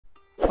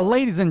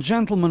Ladies and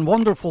gentlemen,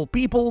 wonderful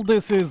people,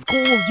 this is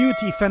Call of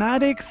Duty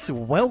Fanatics.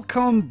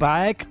 Welcome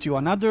back to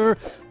another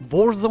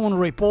Warzone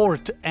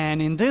report,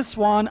 and in this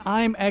one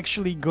I'm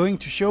actually going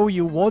to show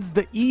you what's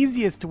the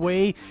easiest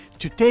way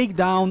to take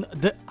down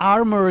the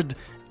armored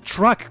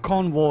truck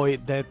convoy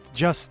that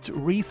just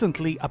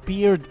recently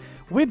appeared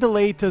with the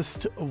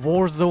latest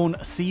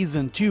Warzone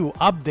Season 2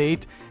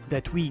 update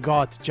that we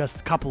got just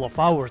a couple of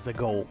hours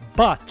ago.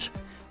 But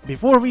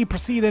before we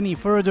proceed any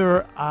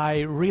further,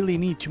 I really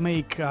need to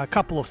make a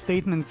couple of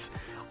statements.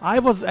 I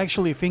was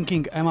actually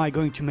thinking, am I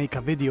going to make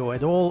a video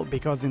at all?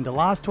 Because in the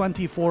last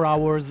 24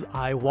 hours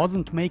I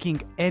wasn't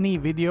making any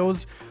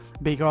videos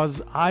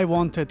because I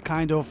wanted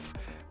kind of,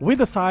 with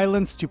the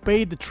silence, to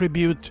pay the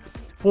tribute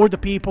for the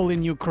people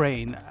in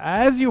Ukraine.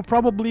 As you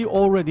probably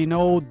already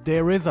know,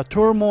 there is a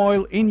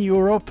turmoil in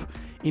Europe,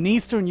 in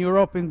Eastern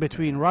Europe, in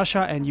between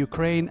Russia and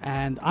Ukraine,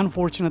 and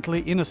unfortunately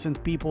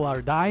innocent people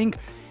are dying.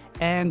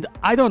 And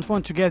I don't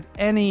want to get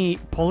any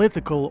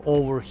political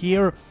over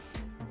here,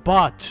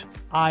 but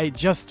I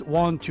just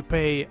want to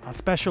pay a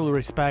special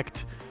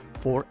respect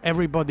for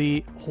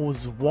everybody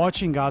who's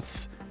watching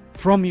us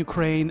from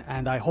Ukraine,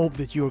 and I hope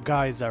that you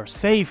guys are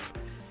safe.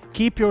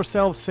 Keep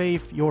yourself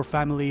safe, your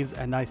families,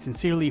 and I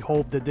sincerely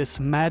hope that this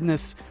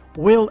madness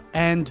will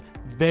end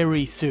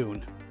very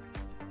soon.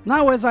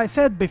 Now, as I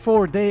said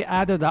before, they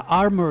added the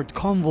armored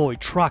convoy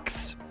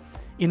trucks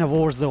in a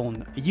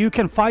Warzone. You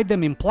can fight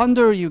them in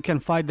Plunder, you can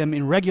fight them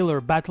in regular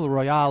Battle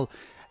Royale,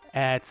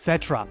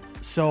 etc.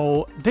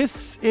 So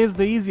this is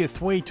the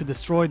easiest way to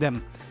destroy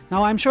them.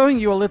 Now I'm showing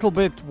you a little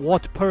bit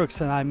what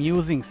perks I'm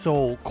using.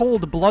 So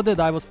cold-blooded,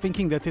 I was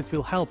thinking that it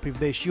will help if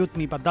they shoot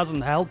me, but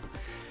doesn't help.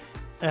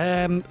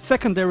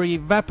 Secondary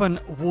weapon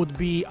would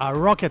be a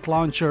rocket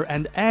launcher,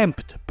 and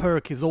amped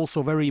perk is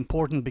also very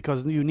important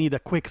because you need a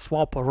quick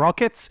swap of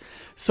rockets.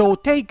 So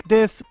take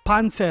this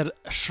Panzer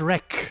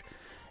Schreck.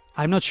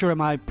 I'm not sure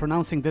am I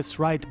pronouncing this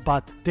right,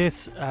 but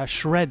this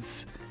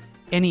shreds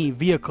any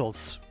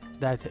vehicles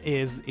that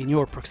is in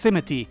your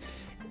proximity.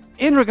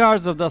 In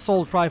regards of the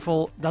assault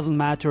rifle, doesn't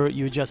matter,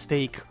 you just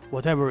take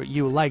whatever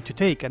you like to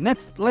take. And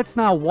let's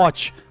now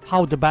watch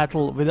how the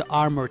battle with the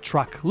armored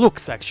truck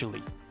looks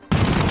actually.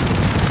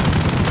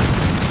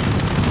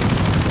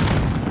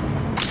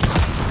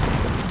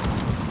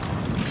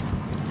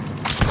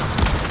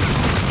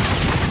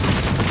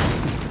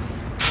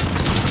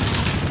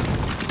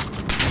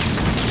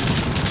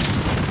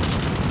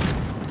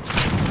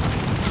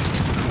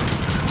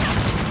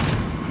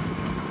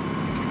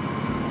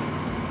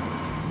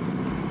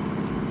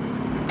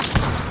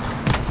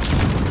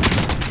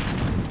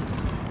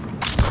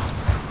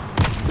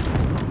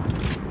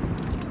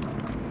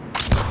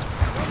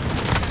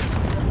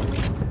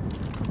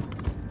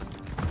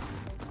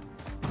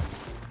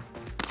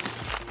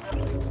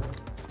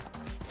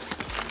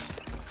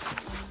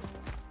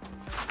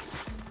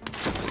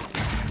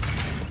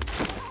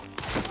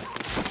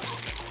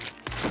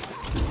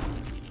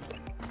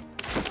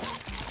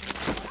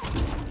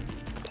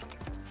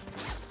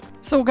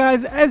 So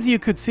guys, as you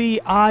could see,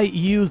 I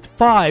used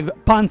 5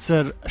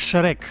 Panzer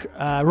Schreck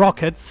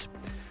rockets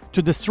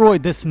to destroy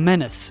this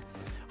menace.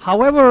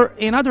 However,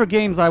 in other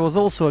games I was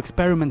also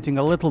experimenting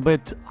a little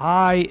bit.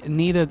 I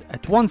needed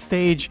at one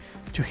stage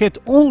to hit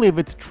only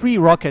with 3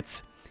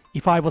 rockets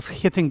if I was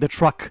hitting the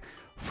truck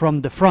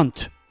from the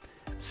front,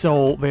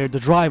 so where the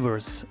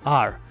drivers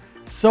are.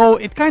 So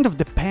it kind of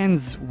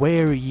depends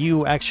where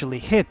you actually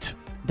hit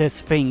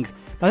this thing.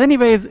 But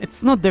anyways,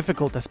 it's not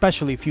difficult,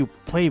 especially if you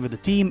play with a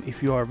team,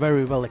 if you are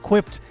very well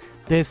equipped.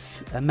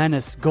 This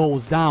menace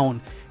goes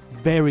down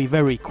very,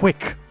 very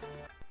quick.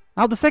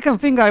 Now the second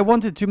thing I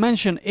wanted to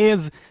mention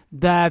is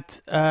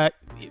that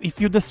if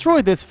you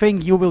destroy this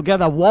thing, you will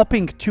get a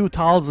whopping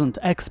 2000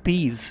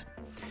 XPs.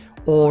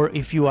 Or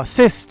if you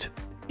assist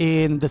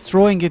in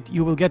destroying it,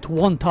 you will get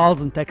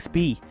 1000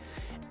 XP.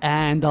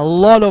 And a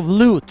lot of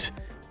loot.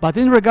 But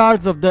in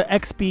regards of the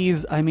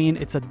XPs, I mean,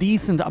 it's a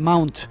decent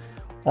amount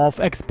of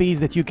XPs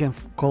that you can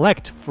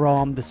collect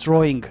from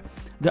destroying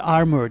the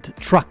armored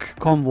truck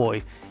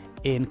convoy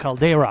in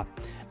CALDERA.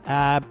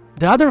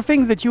 The other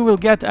things that you will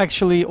get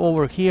actually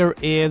over here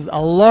is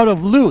a lot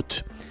of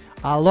loot,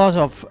 a lot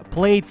of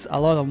plates, a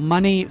lot of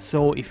money.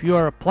 So if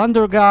you're a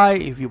plunder guy,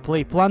 if you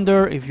play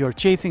plunder, if you're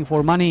chasing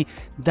for money,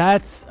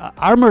 that's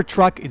armored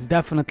truck is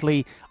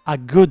definitely a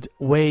good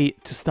way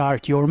to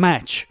start your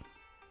match.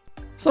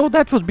 So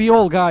that would be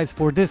all, guys,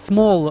 for this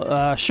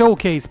small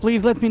showcase.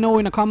 Please let me know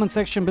in the comment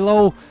section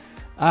below,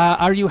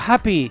 are you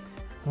happy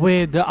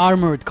with the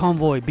armored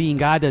convoy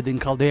being added in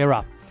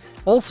CALDERA?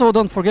 Also,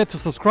 don't forget to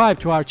subscribe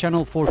to our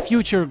channel for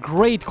future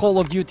great Call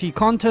of Duty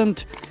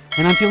content.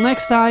 And until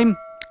next time,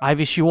 I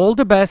wish you all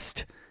the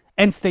best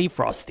and stay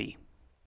frosty.